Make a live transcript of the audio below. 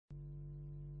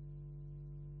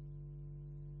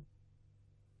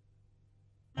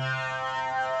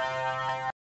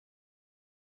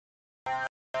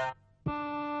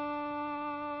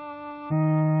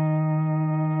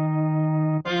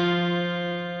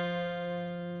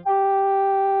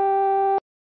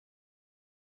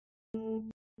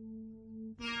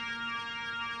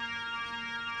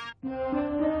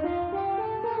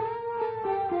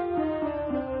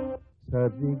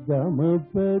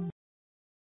సరిగమపద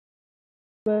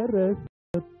స్వర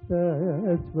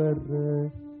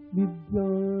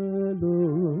విద్యాలోలం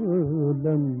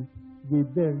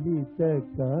విదళిత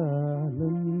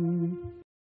కాలం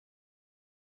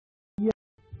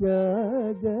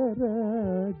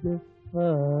త్యాగరాజ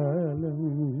పాలం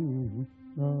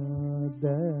నాద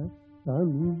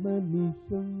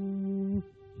తన్మనిషం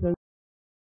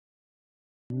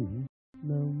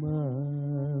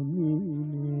నమామి.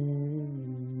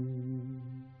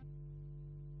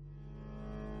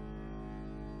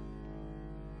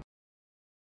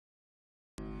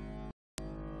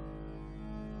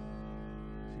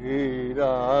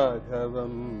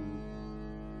 శ్రీరాఘవం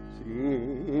శ్రీరాఘవం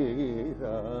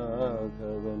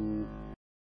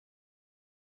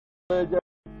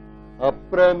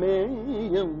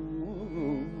అప్రమేయం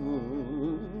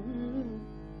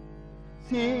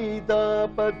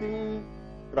సీతాపతి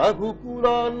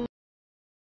రఘుకులాన్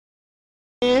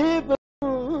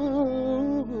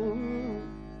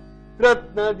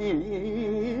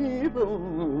రత్నదీపం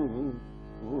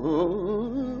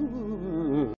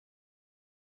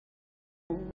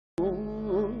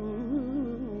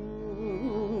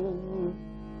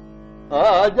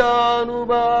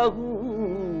ఆజానుబాహు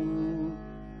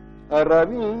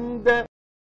అరవింద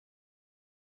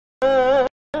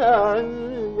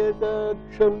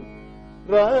యదాక్షం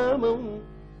రామం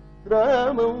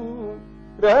రామం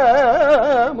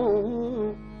రామం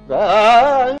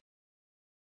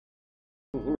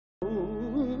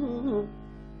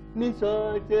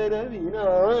నిశాచర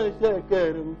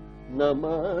వినాశకరం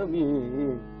నమామి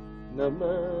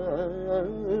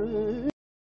నమామి.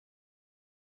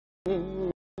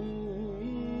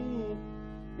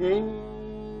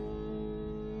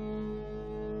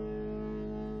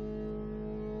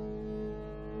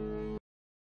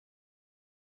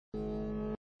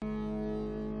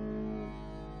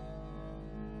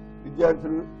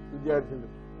 విద్యార్థులు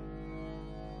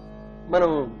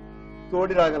మనం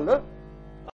తోడి రాగంలో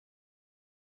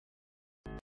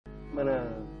మన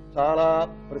చాలా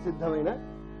ప్రసిద్ధమైన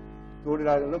తోడి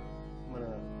రాగంలో మన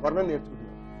వర్ణం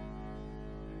నేర్చుకుంటున్నాం.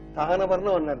 తాన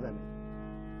వర్ణం అన్నారు దాన్ని.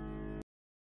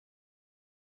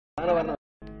 తాన వర్ణం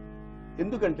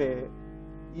ఎందుకంటే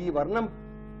ఈ వర్ణం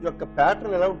యొక్క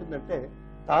ప్యాటర్న్ ఎలా ఉంటుందంటే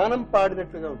తానం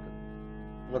పాడినట్లుగా ఉంటుంది.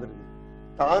 మొదటిది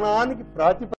తానానికి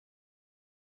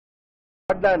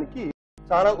పాడడానికి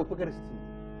చాలా ఉపకరిస్తుంది.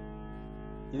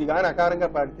 ఇది కానీ అకారంగా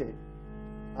పాడితే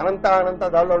అనంత అనంత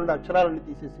దానిలో ఉండే అక్షరాలన్నీ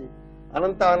తీసేసి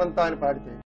అనంత అనంత అని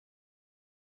పాడితే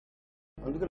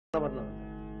అందుకని వర్ణం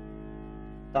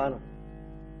తానం.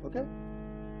 ఓకే,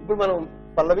 ఇప్పుడు మనం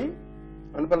పల్లవి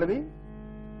అనుపల్లవి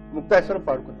ముక్తాశ్వరం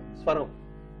పాడుకుందాం. స్వరం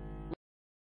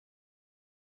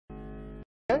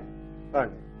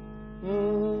పాడండి.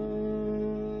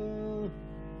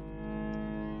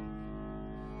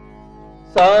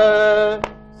 సా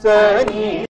సని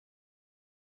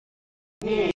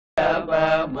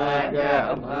మగ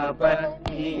మప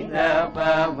నిద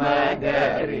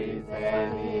మగరి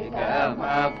సరి గమ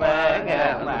పగ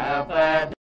మప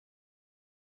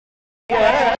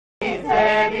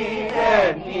సరి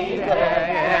ని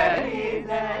గరి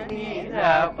ని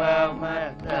రప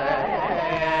మద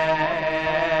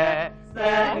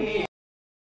సరి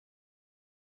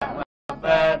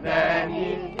పదని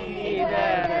ని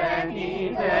దని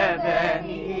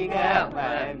గమ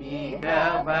ని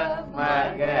రప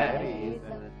మగరి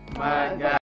మగ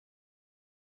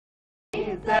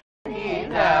సరి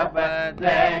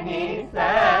రపదని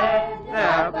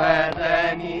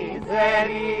సపదని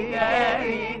సరి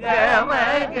గరి గమ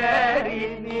గరి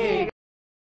ని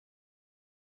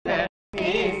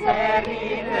సరి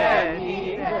ని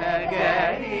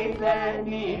గరి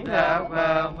ని రప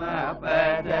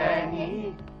మపదని.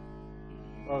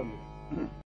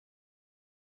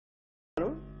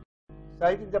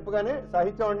 సాహిత్యం చెప్పగానే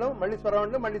సాహిత్యం ఉండడం, మళ్ళీ స్వరం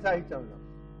ఉండడం, మళ్ళీ సాహిత్యం ఉండడం,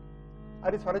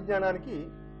 అది స్వరజ్ఞానానికి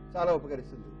చాలా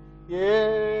ఉపకరిస్తుంది. ఏ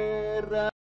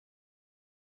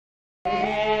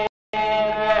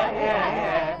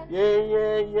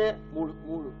మూడు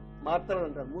మూడు మాత్రలు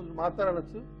అంటారు. మూడు మాత్రలు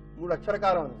అనొచ్చు, మూడు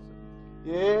అక్షరకాలం అనొచ్చు.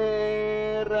 ఏ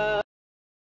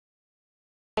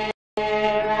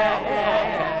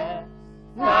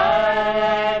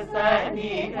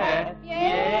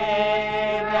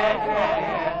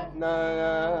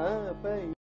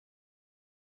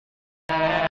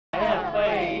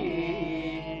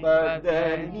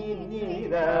పదని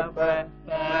నిరప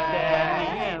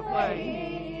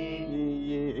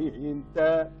ఇంత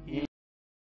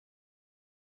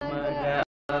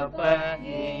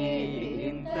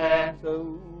ఇంత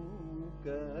సౌక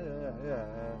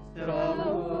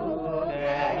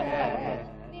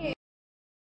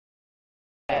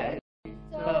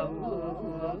సౌ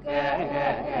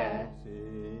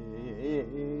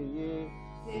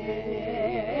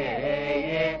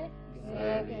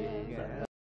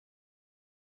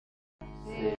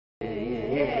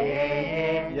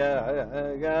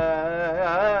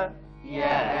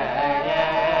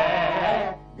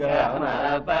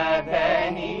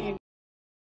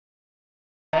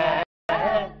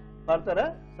పాడతారా?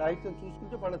 సాహిత్యం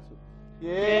చూసుకుంటే పాడచ్చు.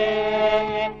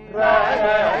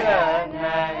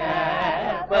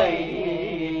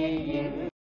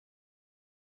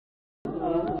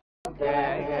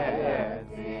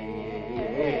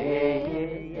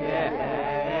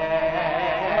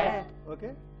 ఓకే.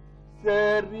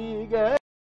 సరిగా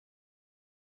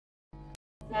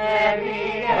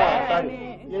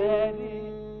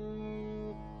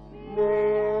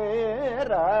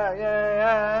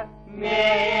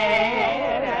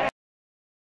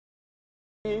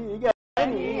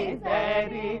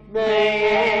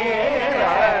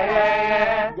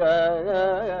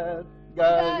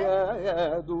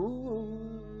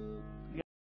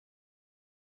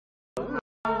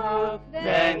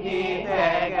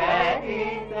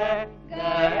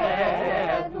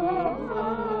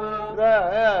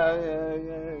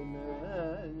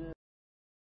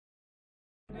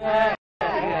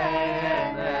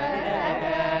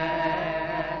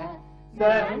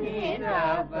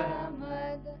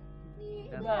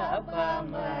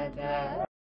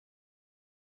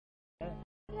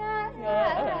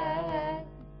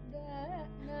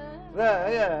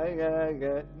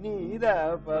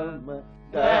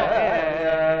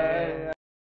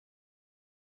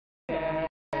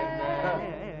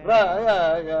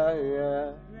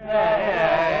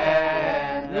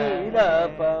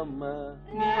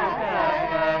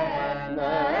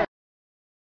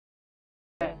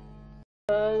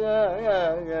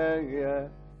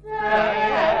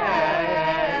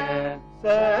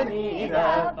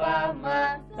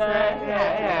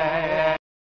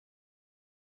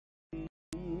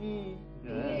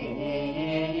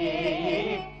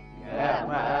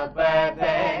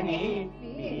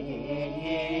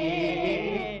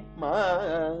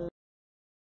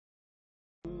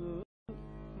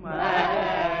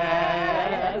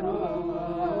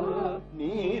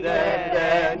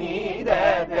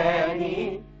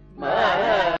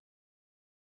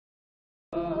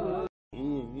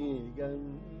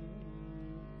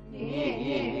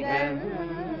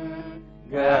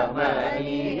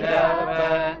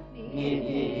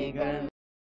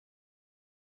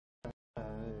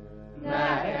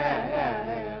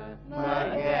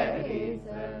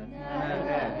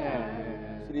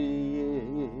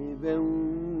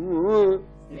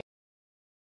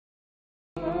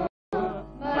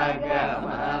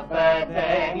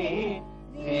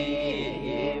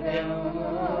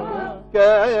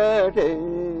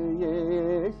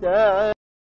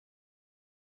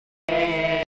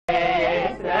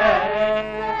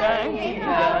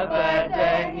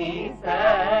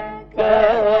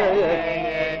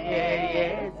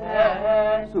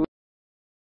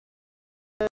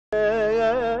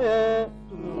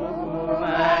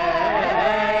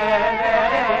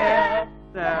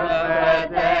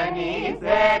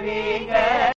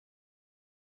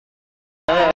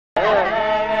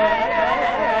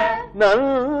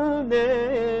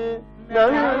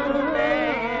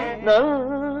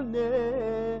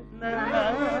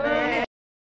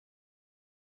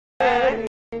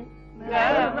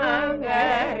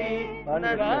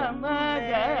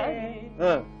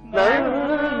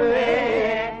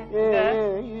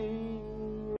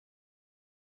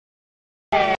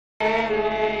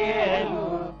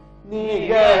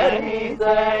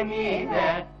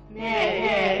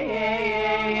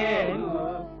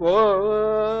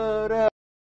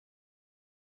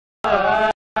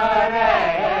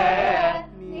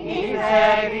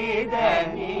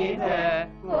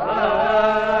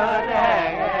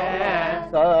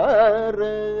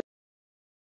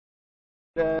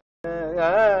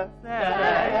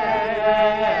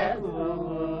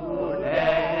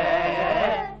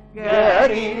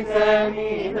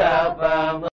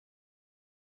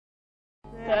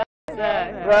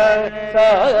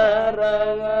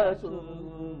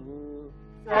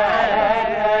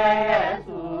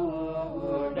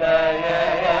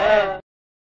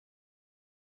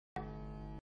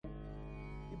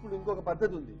ఇప్పుడు ఇంకొక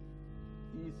పద్ధతి ఉంది.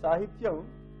 ఈ సాహిత్యం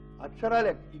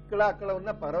అక్షరాలు ఇక్కడ అక్కడ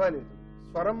ఉన్నా పర్వాలేదు,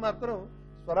 స్వరం మాత్రం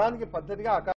స్వరానికి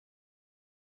పద్ధతిగా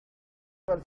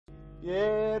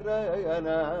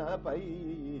ఏరనాపై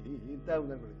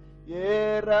ఉందనుకోండి.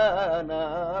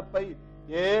 ఏరనాపై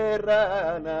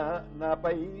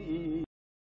ఏరనాపై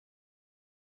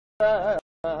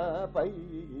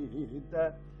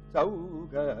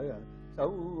చౌక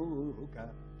చౌక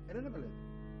ఏదైనా పర్లేదు.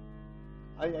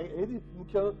 ఏది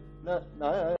ముఖ్యం?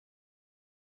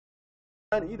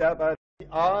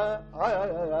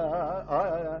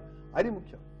 అది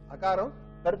ముఖ్యం. అకారం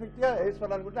పర్ఫెక్ట్ గా ఏ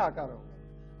స్వరం అనుకుంటే ఆకారం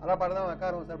అలా పడదాం.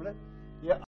 ఆకారం సభ్యులే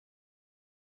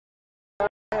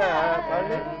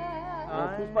పాడండి,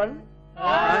 చూసి పాడండి.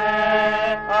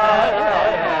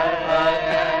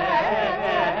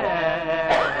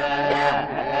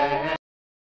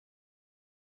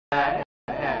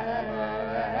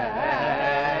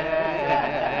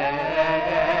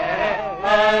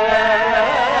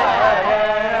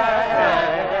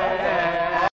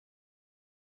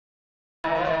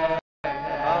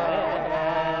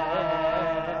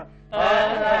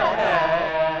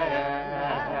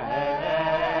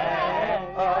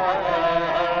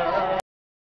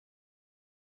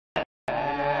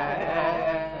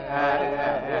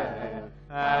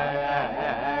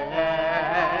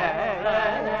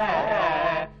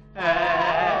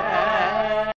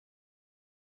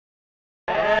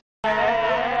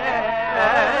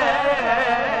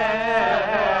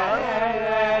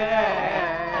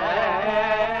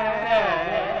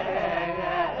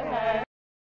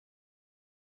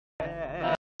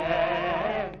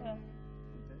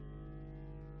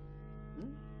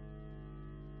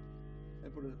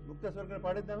 ఇప్పుడు ముక్త స్వర్గం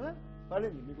పాడిద్దామా?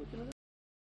 పాడింది మీకు వచ్చిన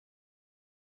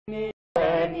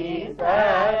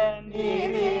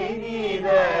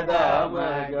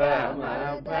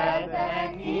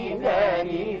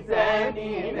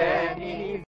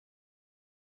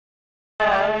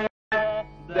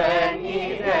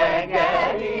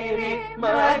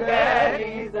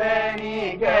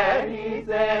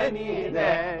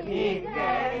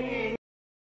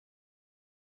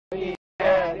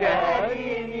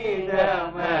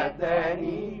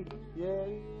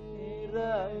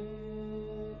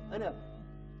అని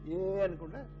ఏ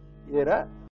అనుకుంటా ఏరా.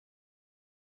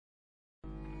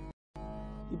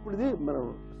 ఇప్పుడు ఇది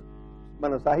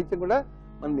మన సాహిత్యం కూడా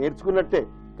మనం నేర్చుకున్నట్టే,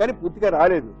 కానీ పూర్తిగా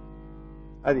రాలేదు.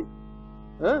 అది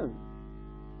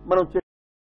మనం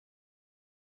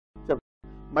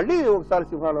మళ్ళీ ఒకసారి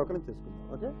సింహాలోకనం చేసుకుందాం.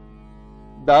 ఓకే,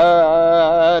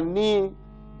 దాని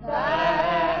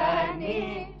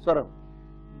స్వరం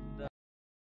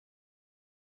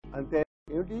అంతే.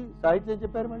 ఏమిటి సాహిత్యం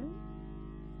చెప్పారు మళ్ళీ?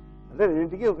 అంటే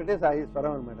రెండింటికి ఒకటే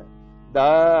స్వరం అనమాట.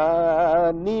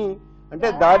 దాని అంటే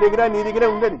దా దగ్గర నీ దగ్గర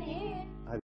ఉండేది.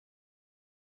 అది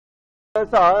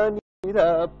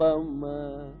సానిరపమ్మ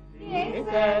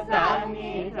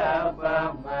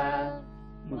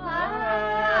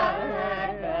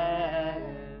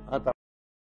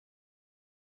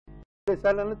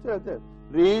అనొచ్చు.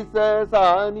 రీస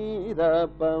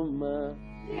సానిరపమ్మ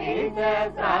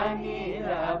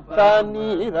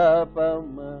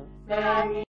సానిరపమ్మ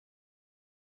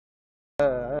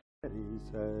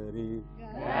సరి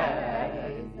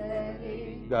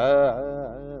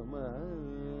గమ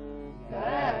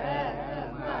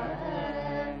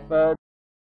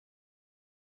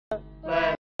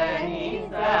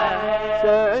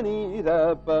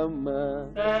శనిరపమ్మ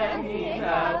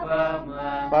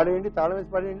పాడేయండి, తాళం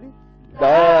వేసి పాడేయండి.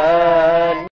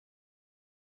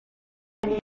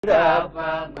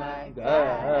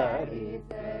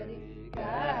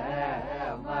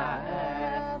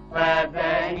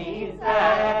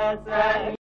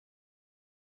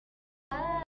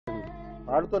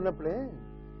 పాడుతున్నప్పుడే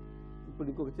ఇప్పుడు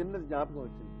ఇంకొక చిన్నది జ్ఞాపకం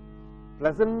వచ్చింది.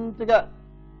 ప్లెజెంట్ గా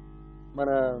మన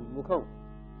ముఖం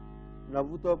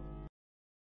నవ్వుతో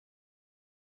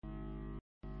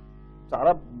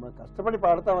చాలా కష్టపడి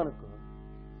పాడతాం అనుకో,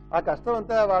 ఆ కష్టం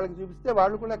అంతా వాళ్ళకి చూపిస్తే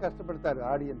వాళ్ళు కూడా కష్టపడతారు.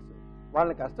 ఆడియన్స్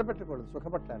వాళ్ళని కష్టపెట్టకూడదు,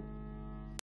 సుఖపట్టాలి.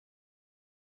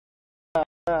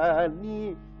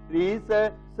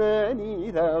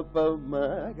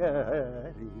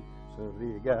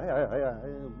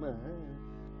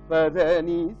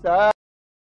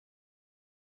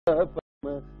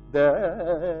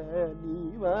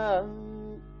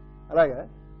 అలాగా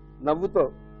నవ్వుతో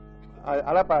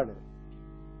అలా పాడు.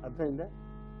 అర్థమైందా?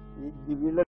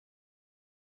 వీళ్ళిద్దరి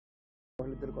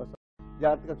కోసం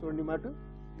జాగ్రత్తగా చూడండి మాట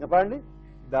పాడండి.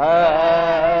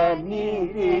 దాని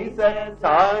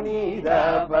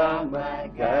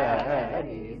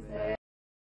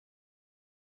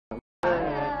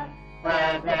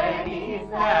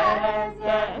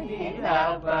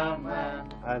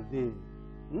అది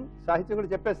సాహిత్యం కూడా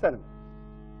చెప్పేస్తాను.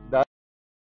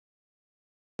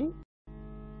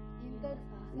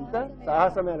 ఇంత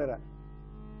సాహసమేనరా.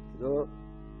 ఇదో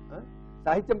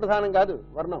సాహిత్యం ప్రధానం కాదు,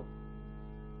 వర్ణం.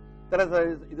 తర్వాత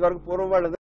ఇది వరకు పూర్వం వాళ్ళు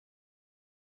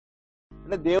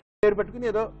అంటే దేవుడి పేరు పెట్టుకుని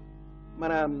ఏదో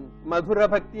మన మధుర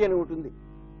భక్తి అని ఒకటి ఉంది.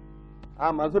 ఆ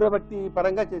మధుర భక్తి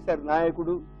పరంగా చేశారు.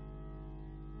 నాయకుడు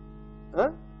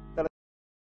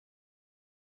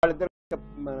వాళ్ళిద్దరు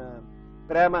మన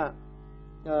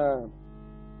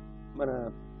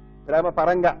ప్రేమ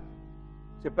పరంగా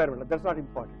చెప్పారు. వాళ్ళు దట్స్ నాట్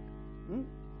ఇంపార్టెంట్.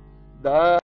 దా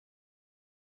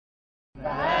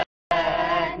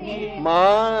మా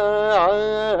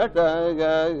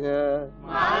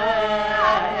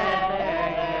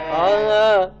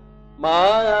మా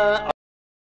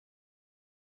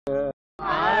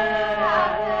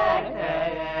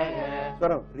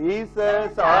స్వరం రీస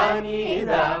సాని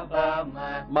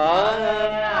మా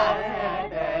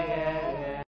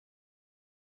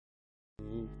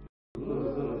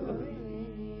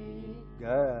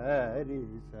గరి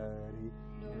సరి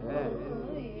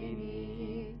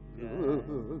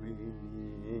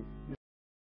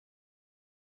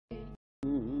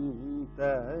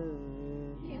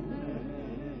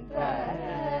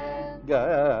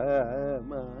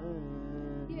గమ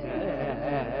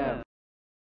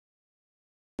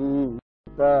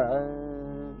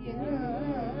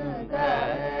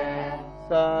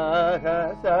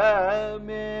సహస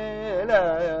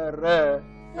మేలర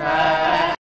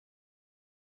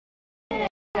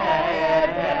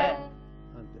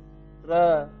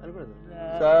అనుకోండి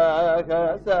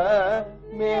సహస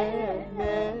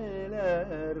మేలర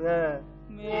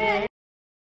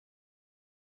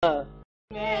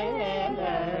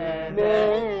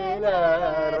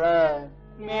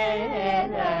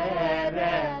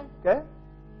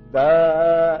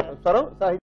స్వరం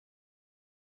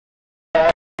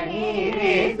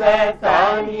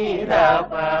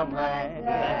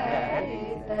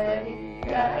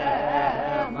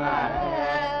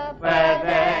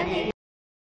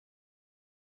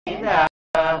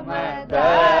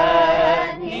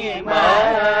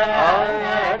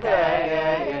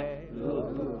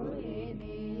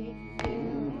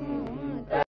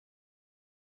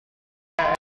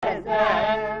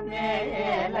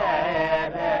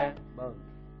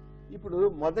ఇప్పుడు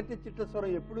మొదటి చిట్ట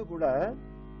స్వరం ఎప్పుడు కూడా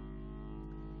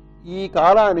ఈ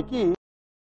కాలానికి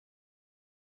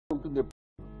ఉంటుంది.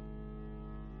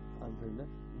 అంతేనా?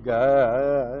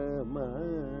 గమ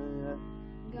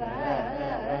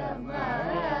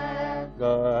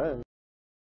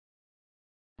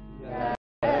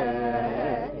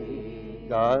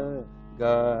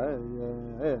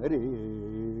గరి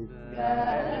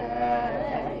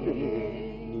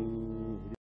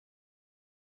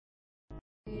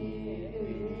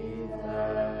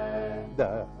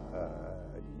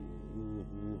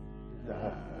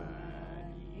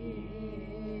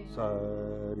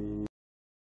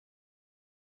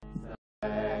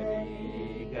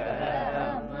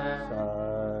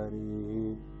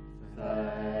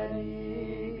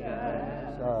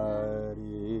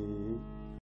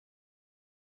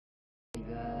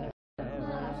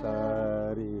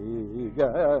సరి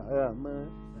గమ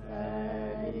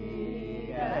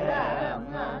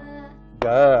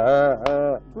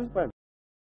చూసిపోండి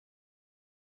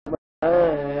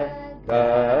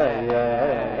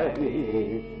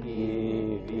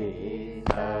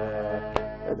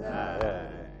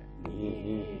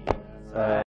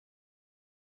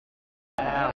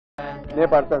నే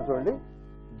పడతాను చూడండి.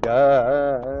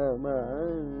 గమ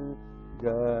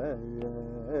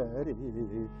గరి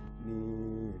నీరి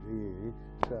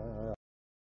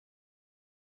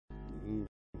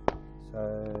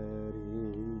సరి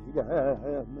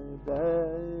గమ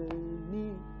దని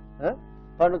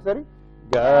పాడు ఒకసారి.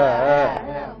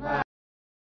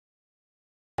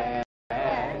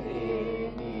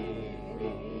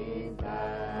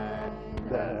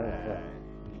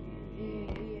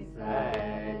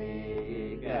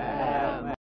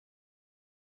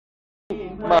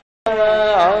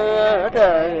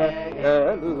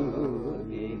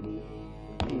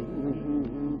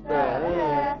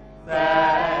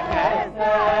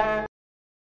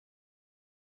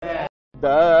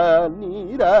 దాని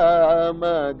రామ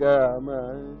గమ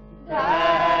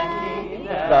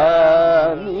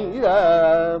దాని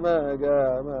రామ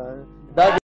గమ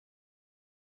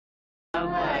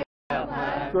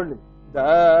చూడండి.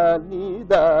 దాని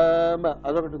దామ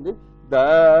అదొకటి ఉంది.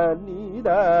 దాని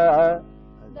దా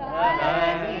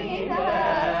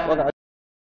ఒక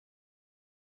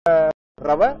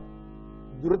రవ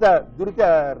దురిత దురిత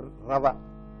రవ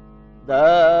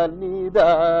దాని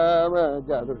దామ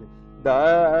అదొకటి.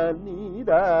 దాని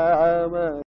రామ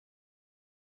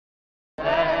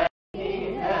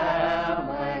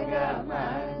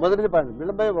మొదటిది పాడండి.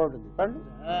 విలంబయ్య బాగుంటుంది. పాడండి.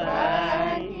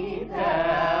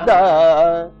 దా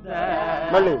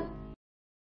మళ్ళీ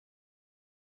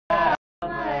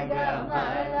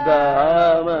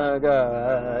దామ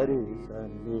గారి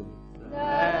సన్ని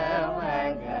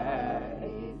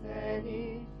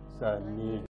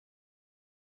సన్ని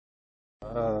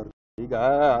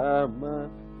గామ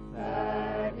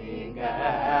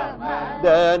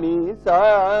దని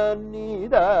సాని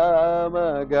రామ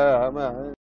గమ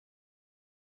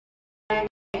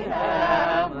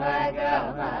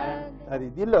అది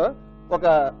దీనిలో ఒక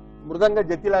మృదంగ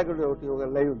జతిలాగా ఒకటి ఒక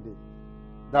లై ఉంది.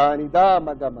 దాని దా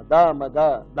మగ దా మగ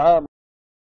దా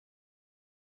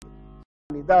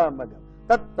దా మగ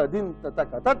తత్తదింత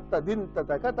తక తత్తదింత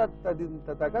తక తత్తదింత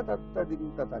తక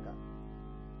తత్తదింత తక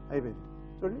అయిపోయింది.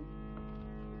 చూడండి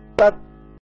తత్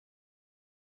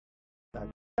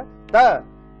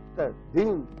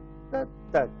తదిం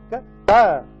తత్తక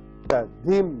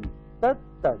తదిం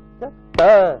తత్తక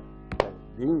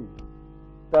తదిం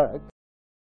తక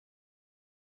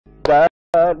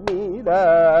ని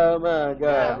రామ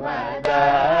గమ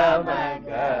రామ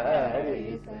గరి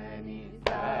సని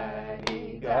సరి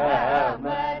గమ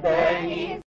దని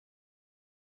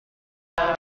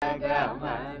గమ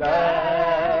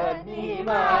దని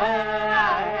మా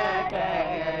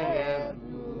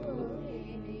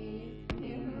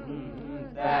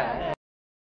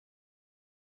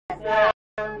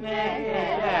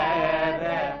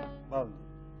బాగుంది.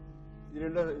 ఇది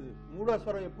మూడో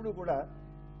స్వరం ఎప్పుడు కూడా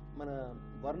మన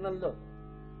వర్ణంలో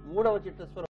మూడవ చిట్ట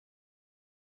స్వరం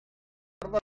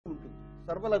ఉంటుంది.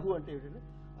 సర్వలఘు అంటే ఏంటంటే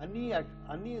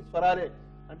అన్ని స్వరాలే,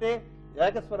 అంటే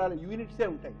ఏకస్వరాలు యూనిట్సే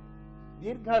ఉంటాయి,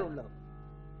 దీర్ఘాలు ఉండవు.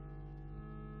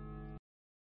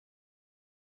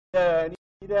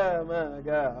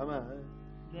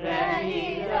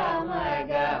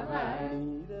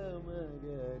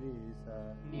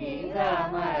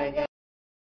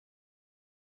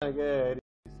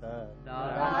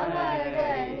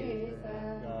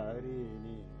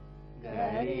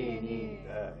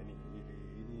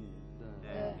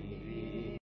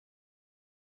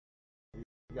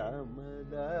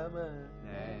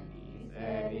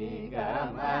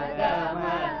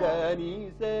 దని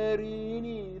సరి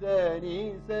ని దని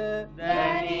స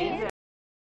దని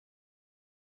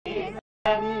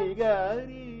ని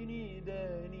గారి ని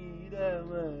దని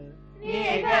రమ ని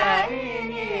గారి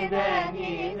ని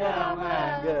దని రమ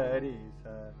గరి స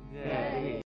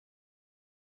గరి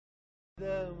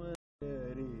రమ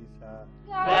గరి స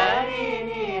గరి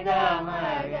ని రమ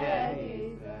గరి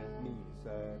స ని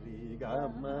సరి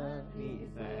గమ ని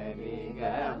సరి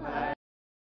గమ.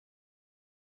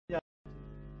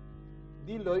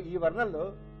 దీనిలో ఈ వర్ణంలో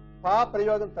పా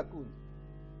ప్రయోగం తక్కువ ఉంది.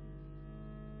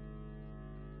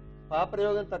 పా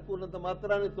ప్రయోగం తక్కువ ఉన్నంత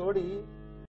మాత్రాన్ని తోడి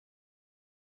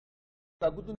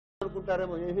తగ్గుతుంది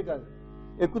అనుకుంటారేమో, ఏమీ కాదు,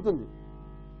 ఎక్కుతుంది.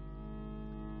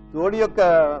 తోడి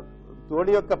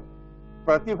యొక్క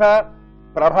ప్రతిభ,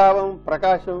 ప్రభావం,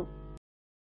 ప్రకాశం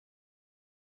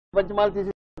పంచమాలు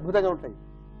తీసి అద్భుతంగా ఉంటాయి.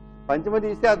 పంచమ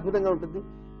తీస్తే అద్భుతంగా ఉంటుంది,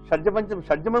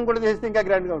 షడ్జమం కూడా తీస్తే ఇంకా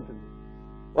గ్రాండ్ గా ఉంటుంది.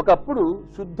 ఒకప్పుడు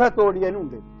శుద్ధ తోడి అని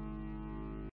ఉండేది,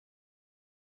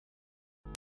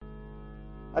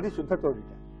 అది శుద్ధ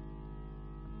తోడిట.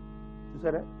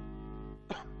 చూసారా?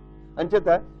 అంచేత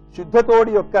శుద్ధ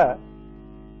తోడి యొక్క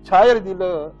ఛాయలు దీనిలో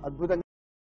అద్భుతంగా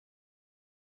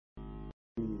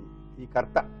ఈ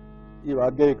కర్త, ఈ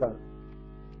వాగ్గేయకారుడు.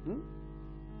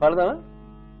 పాడదామా?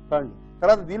 పాడండి.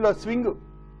 తర్వాత దీనిలో స్వింగ్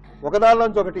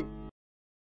ఒకదానిలోంచి ఒకటి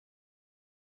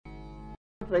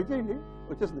ట్రై చేయండి,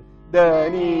 వచ్చేస్తుంది.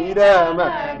 దని రమ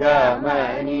గమ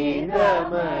ని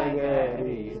రమ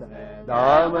గరి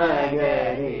దామ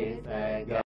గరి స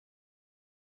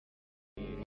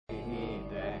ని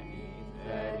దని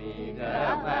సరి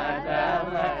గమ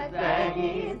దమ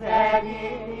సరి సరి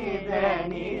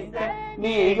దని స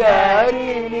ని గరి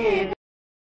ని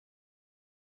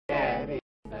గరి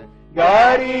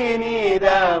గారి ని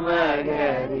రమ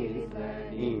గరి స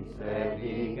ని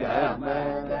సరి గమ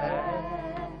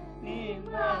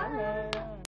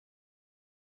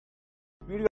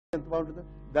ఎంత బాగుంటుందో.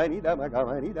 దని దమ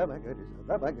గమని దమ గరి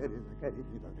దమ గరి గరి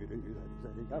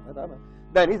సరి గమ దమ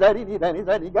దని సరి ని దని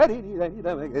సరి గరి ని దని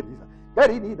దమ గరి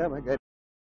గరి ని దమ గరి.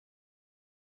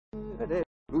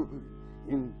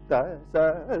 ఇంత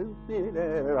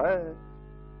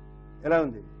ఎలా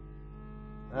ఉంది?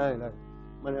 ఇలా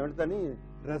మనం ఏమంటాని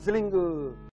రెస్లింగ్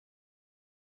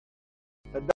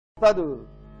పెద్ద కాదు,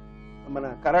 మన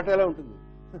కరాటేలా ఉంటుంది,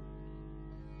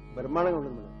 బ్రహ్మాండంగా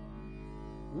ఉంటుంది మేడం.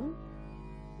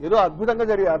 ఏదో అద్భుతం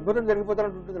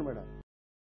జరిగిపోతానంటూ ఉంటుంది అనమాట.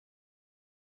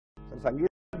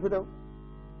 సంగీతం అద్భుతం,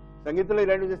 సంగీతంలో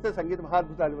ఇలాంటివి చేస్తే సంగీత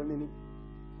మహాద్భుతాలు ఇవన్నీ.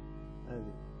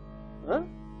 అది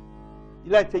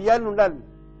ఇలా చెయ్యాలని ఉండాలి,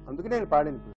 అందుకే నేను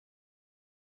పాడాను.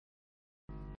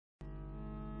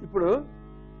 ఇప్పుడు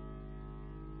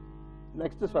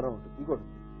నెక్స్ట్ స్వరం ఉంటుంది, ఇంకోటి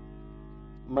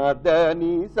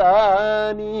మదని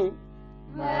సాని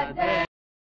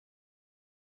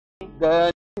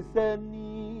దని సని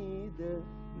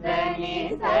దని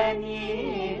సని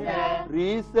రి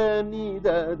సని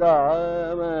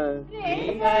దామ రి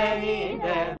సని ద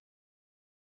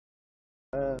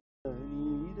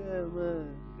ని రమ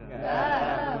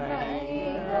గమ ని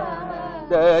రమ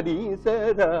దని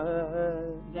సదా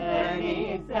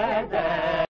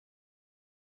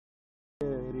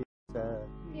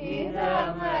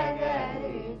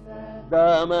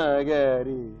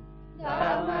దమగరి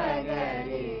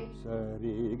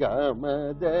సరి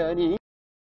గమదని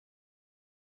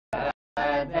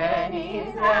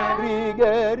రి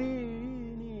గరి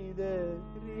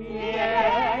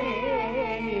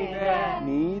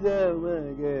నిద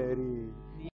మగరి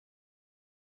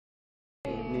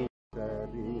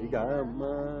సరి గమ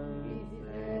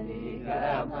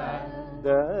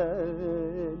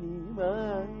దని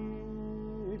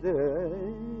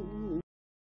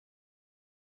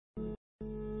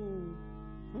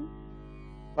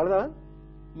పడదా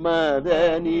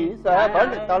మదని సా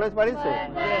పడి తాళేసి పడేసి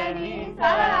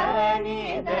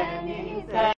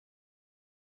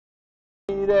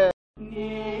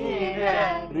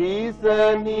రీస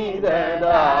నిద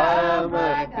దామ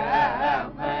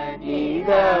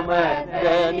నిద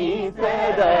మదని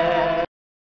సదా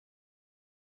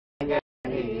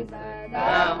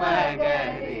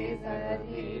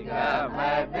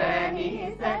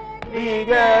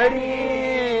గరి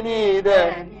నిద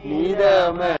నిద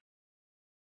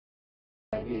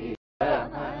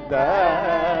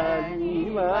దని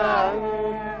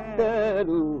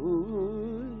మాందరు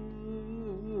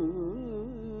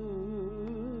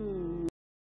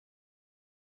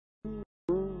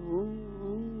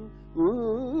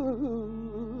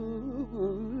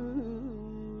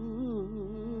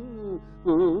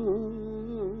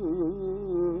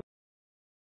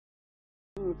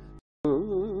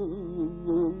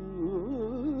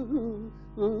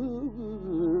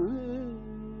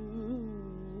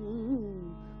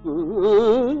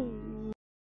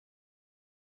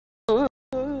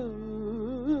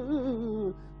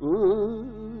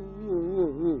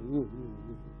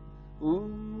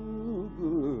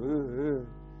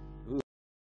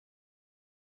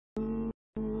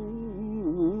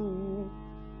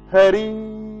హరి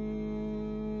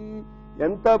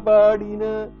ఎంత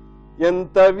పాడినా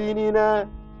ఎంత వినినా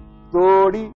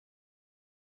తోడి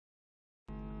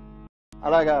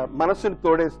అలాగా మనస్సును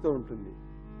తోడేస్తూ ఉంటుంది.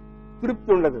 తృప్తి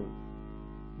ఉండదు,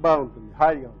 బాగుంటుంది,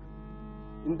 హాయిగా ఉంటుంది.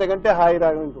 ఇంతకంటే హాయి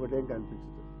రాగం ఇంకొకటి ఏం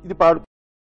కనిపించదు. ఇది పాడుతూ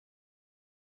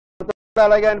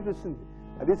అలాగే అనిపిస్తుంది.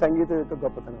 అది సంగీతం యొక్క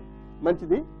గొప్పతనం.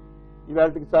 మంచిది,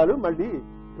 ఇవాళకి చాలు. మళ్ళీ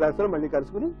క్లాసులో మళ్ళీ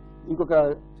కలుసుకుని ఇంకొక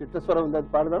చిట్టస్వరం ఉంది, అది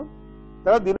పాడదాం.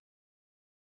 తర్వాత దీని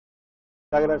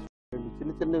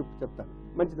చిన్న చిన్న చెప్తాను.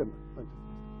 మంచిదమ్మా, మంచిది.